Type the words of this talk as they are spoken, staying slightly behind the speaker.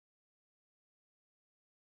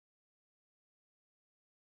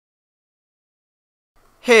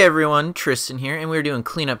Hey everyone, Tristan here, and we're doing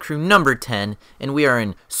cleanup crew number 10, and we are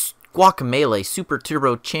in Guacamelee Super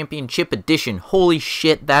Turbo Championship Edition. Holy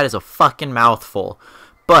shit, that is a fucking mouthful.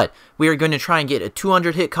 But we are going to try and get a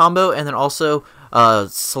 200 hit combo, and then also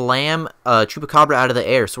slam Chupacabra out of the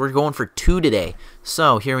air. So we're going for 2 today.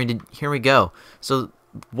 So here we go. So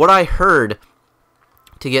what I heard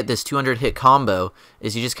to get this 200 hit combo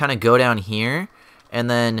is you just kind of go down here,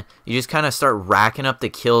 and then you just kind of start racking up the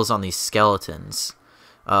kills on these skeletons.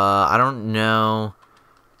 I don't know.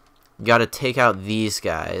 Gotta take out these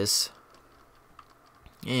guys.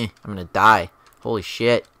 I'm gonna die. Holy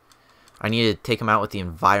shit. I need to take them out with the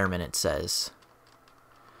environment, it says.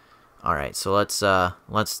 Alright, so let's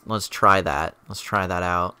try that. Let's try that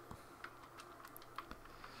out.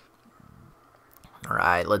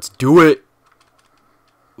 Alright, let's do it.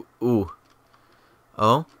 Ooh.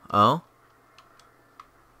 Oh.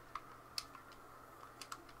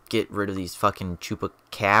 Get rid of these fucking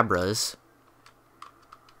chupacabras.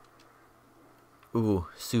 Ooh,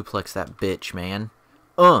 suplex that bitch, man.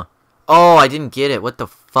 Oh, I didn't get it. What the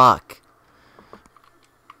fuck?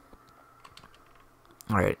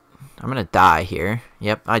 Alright, I'm gonna die here.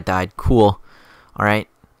 Yep, I died. Cool. Alright.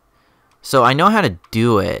 So I know how to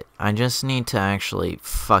do it. I just need to actually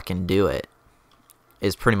fucking do it.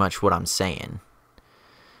 Is pretty much what I'm saying.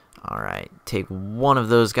 Alright, take one of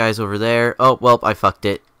those guys over there. Oh, well, I fucked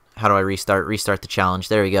it. How do I restart? Restart the challenge.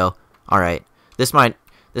 There we go. Alright. This might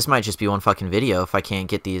just be one fucking video if I can't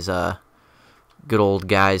get these good old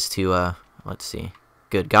guys to let's see.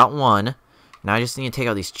 Good. Got one. Now I just need to take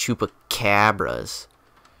out these chupacabras.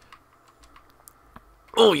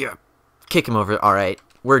 Oh yeah. Kick him over. Alright.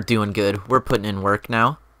 We're doing good. We're putting in work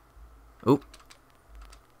now. Oop.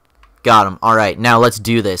 Got him. Alright. Now let's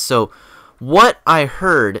do this. So what I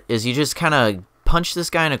heard is you just kind of punch this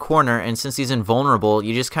guy in a corner, and since he's invulnerable,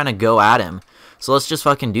 you just kind of go at him. So let's just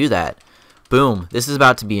fucking do that. Boom. This is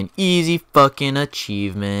about to be an easy fucking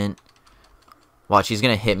achievement. Watch, he's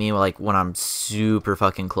gonna hit me like when I'm super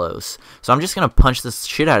fucking close. So I'm just gonna punch the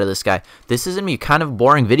shit out of this guy. This is gonna be kind of a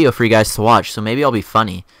boring video for you guys to watch, so maybe I'll be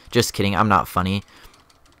funny. Just kidding, I'm not funny.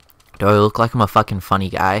 Do I look like I'm a fucking funny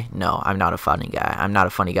guy? No, I'm not a funny guy. I'm not a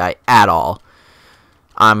funny guy at all.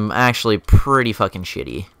 I'm actually pretty fucking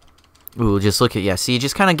shitty. Ooh, just look at, yeah, see,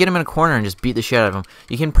 just kind of get him in a corner and just beat the shit out of him.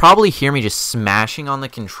 You can probably hear me just smashing on the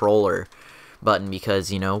controller button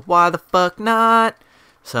because, you know, why the fuck not?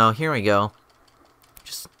 So, here we go.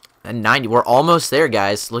 Just, and 90, we're almost there,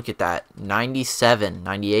 guys. Look at that. 97,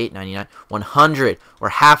 98, 99, 100. We're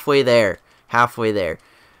halfway there. Halfway there.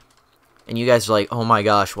 And you guys are like, oh my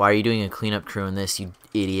gosh, why are you doing a cleanup crew in this, you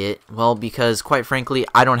idiot? Well, because, quite frankly,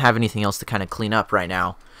 I don't have anything else to kind of clean up right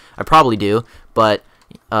now. I probably do, but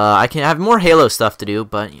I can have more Halo stuff to do,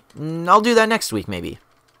 but I'll do that next week, maybe.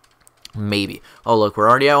 Maybe. Oh, look, we're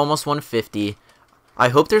already at almost 150. I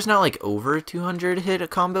hope there's not, like, over 200 hit a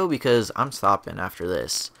combo, because I'm stopping after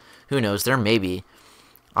this. Who knows? There may be.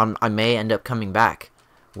 I may end up coming back.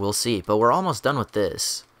 We'll see. But we're almost done with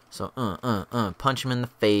this. So, punch him in the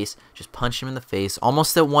face. Just punch him in the face.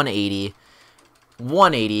 Almost at 180.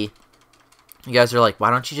 180. You guys are like,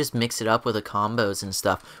 why don't you just mix it up with the combos and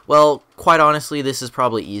stuff? Well, quite honestly, this is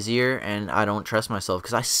probably easier, and I don't trust myself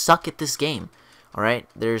because I suck at this game. Alright,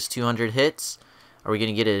 there's 200 hits. Are we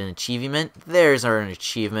going to get an achievement? There's our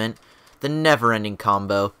achievement. The never-ending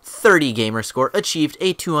combo. 30 gamer score. Achieved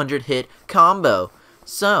a 200 hit combo.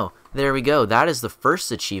 So, there we go. That is the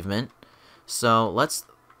first achievement. So, let's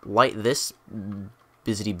light this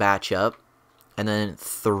busy batch up and then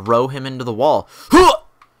throw him into the wall.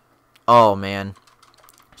 Oh, man.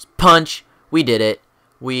 Just punch. We did it.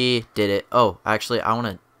 We did it. Oh, actually, I want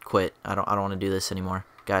to quit. I don't want to do this anymore.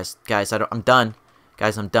 Guys, I'm done.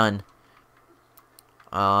 Guys, I'm done.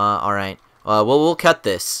 Alright. We'll cut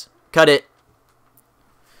this. Cut it.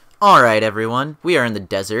 Alright, everyone. We are in the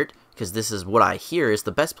desert, because this is what I hear is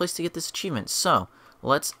the best place to get this achievement. So,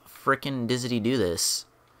 let's frickin' dizzity do this.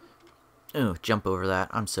 Ooh, jump over that.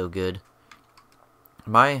 I'm so good.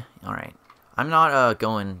 Bye. Alright. I'm not,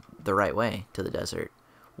 going the right way to the desert.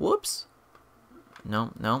 Whoops.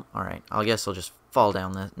 No. Alright. I guess I'll just fall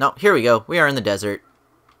down this. No, here we go. We are in the desert.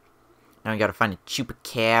 Now we gotta find a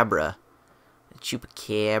chupacabra. A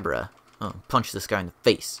chupacabra. Oh, punch this guy in the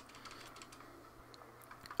face.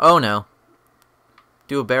 Oh, no.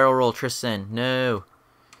 Do a barrel roll, Tristan. No.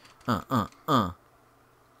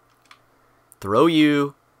 Throw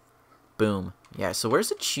you. Boom. Yeah, so where's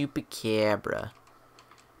the chupacabra?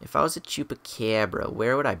 If I was a chupacabra,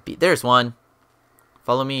 where would I be? There's one.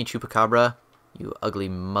 Follow me, chupacabra. You ugly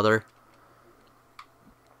mother.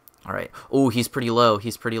 Alright. Oh, he's pretty low.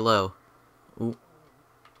 He's pretty low. Ooh.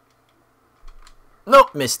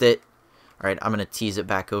 Nope, missed it. Alright, I'm going to tease it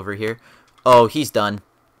back over here. Oh, he's done.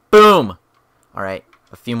 Boom! Alright,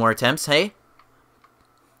 a few more attempts, hey?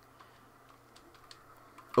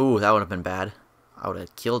 Ooh, that would have been bad. I would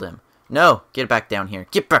have killed him. No, get back down here.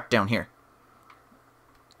 Get back down here.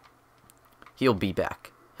 He'll be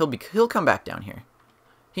back. He'll come back down here.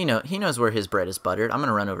 He knows where his bread is buttered. I'm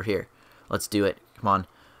gonna run over here. Let's do it. Come on.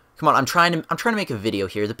 Come on. I'm trying to make a video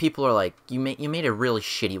here. The people are like, you made a really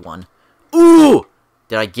shitty one. Ooh!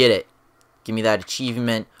 Did I get it? Give me that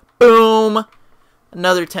achievement. Boom!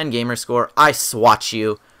 Another 10 gamer score. I swat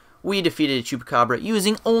you. We defeated a Chupacabra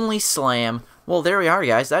using only slam. Well, there we are,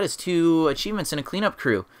 guys. That is 2 achievements in a cleanup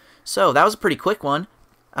crew. So, that was a pretty quick one.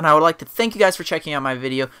 And I would like to thank you guys for checking out my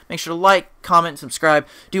video. Make sure to like, comment, subscribe.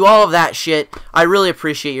 Do all of that shit. I really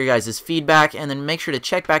appreciate your guys' feedback. And then make sure to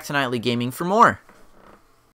check back to Nightly Gaming for more.